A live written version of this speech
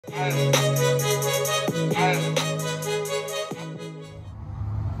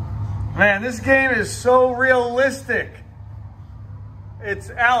Man, this game is so realistic. It's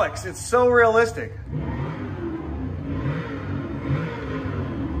Alex, it's so realistic.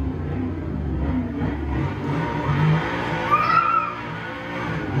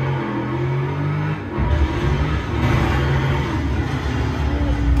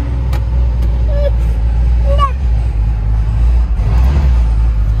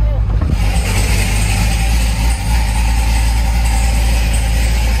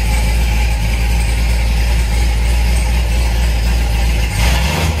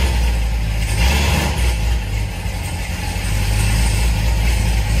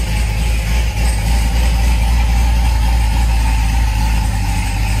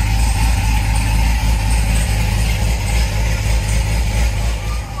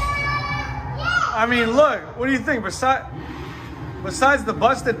 I mean, look, what do you think? Besides the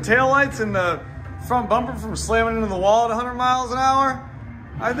busted taillights and the front bumper from slamming into the wall at 100 miles an hour,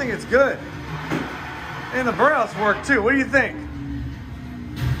 I think it's good. And the burnouts work too. What do you think?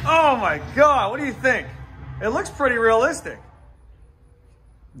 Oh my God, what do you think? It looks pretty realistic.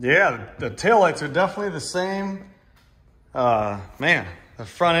 Yeah, the taillights are definitely the same. Man, the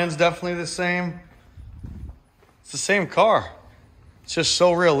front end's definitely the same. It's the same car. It's just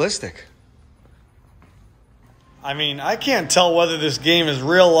so realistic. I mean, I can't tell whether this game is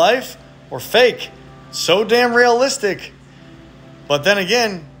real life or fake. So damn realistic. But then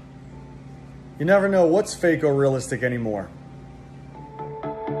again, you never know what's fake or realistic anymore.